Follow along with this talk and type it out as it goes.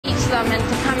them and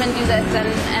to come and do this,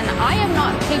 and I am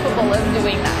not capable of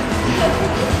doing that.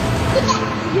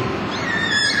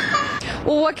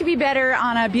 Well, what could be better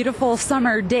on a beautiful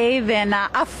summer day than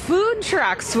a food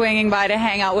truck swinging by to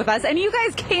hang out with us? And you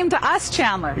guys came to us,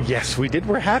 Chandler. Yes, we did.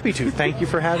 We're happy to. Thank you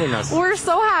for having us. We're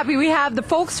so happy. We have the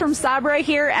folks from Sabra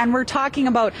here, and we're talking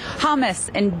about hummus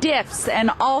and dips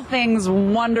and all things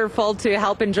wonderful to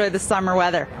help enjoy the summer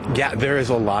weather. Yeah, there is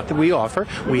a lot that we offer.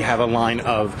 We have a line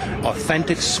of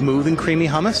authentic, smooth and creamy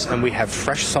hummus, and we have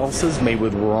fresh salsas made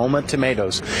with Roma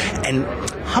tomatoes. And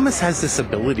hummus has this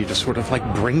ability to sort of like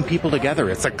bring people together.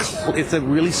 It's a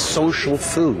really social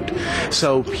food.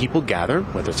 So people gather,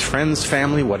 whether it's friends,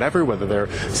 family, whatever, whether they're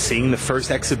seeing the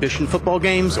first exhibition football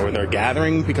games or they're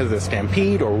gathering because of the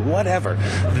Stampede or whatever.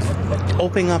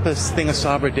 Opening up a thing of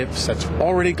Sabra dips that's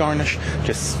already garnished,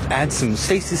 just add some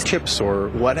Stacy's chips or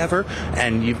whatever,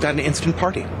 and you've got an instant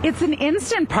party. It's an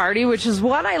instant party, which is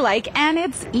what I like, and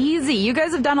it's easy. You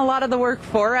guys have done a lot of the work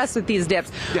for us with these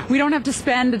dips. Yeah. We don't have to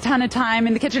spend a ton of time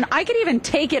in the kitchen. I could even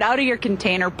take it out of your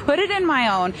container, put it in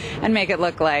my own, and make it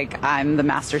look like I'm the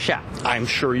master chef. I'm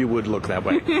sure you would look that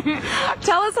way.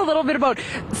 Tell us a little bit about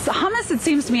hummus. It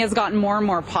seems to me has gotten more and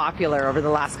more popular over the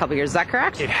last couple of years. Is that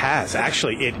correct? It has.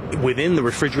 Actually, within the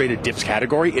refrigerated dips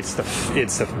category, it's the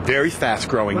very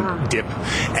fast-growing dip,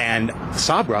 and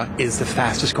Sabra is the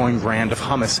fastest-growing brand of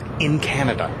hummus in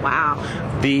Canada. Wow.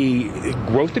 The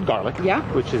roasted garlic,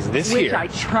 which is this which here. I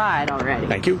tried already.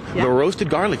 Thank you. Yeah. The roasted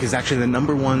garlic is actually the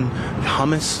 #1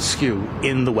 hummus SKU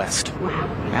in the West. Wow.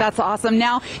 Yeah. That's awesome.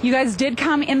 Now, you guys did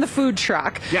come in the food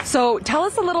truck. Yeah. So tell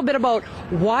us a little bit about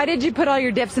why did you put all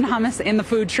your dips and hummus in the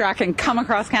food truck and come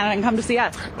across Canada and come to see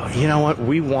us? You know what?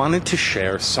 We wanted to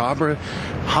share Sabra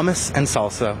hummus and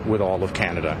salsa with all of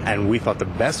Canada, and we thought the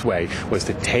best way was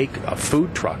to take a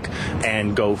food truck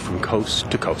and go from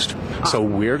coast to coast. So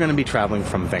we're going to be traveling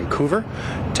from Vancouver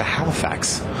to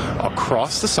Halifax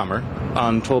across the summer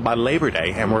until about Labor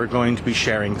Day, and we're going to be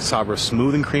sharing Sabra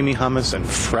smooth and creamy hummus and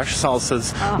fresh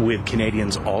salsas with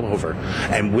Canadians all over.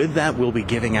 And with that, we'll be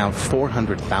giving out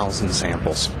 400,000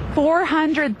 samples.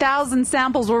 400,000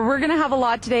 samples. Well, we're going to have a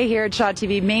lot today here at Shaw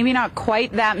TV. Maybe not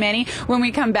quite that many. When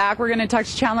we come back, we're going to talk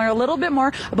to Chandler a little bit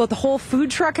more about the whole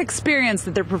food truck experience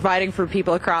that they're providing for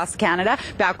people across Canada.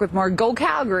 Back with more Go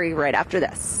Calgary right after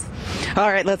this.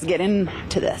 All right, let's get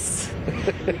into this.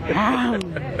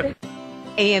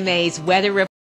 AMA's weather report.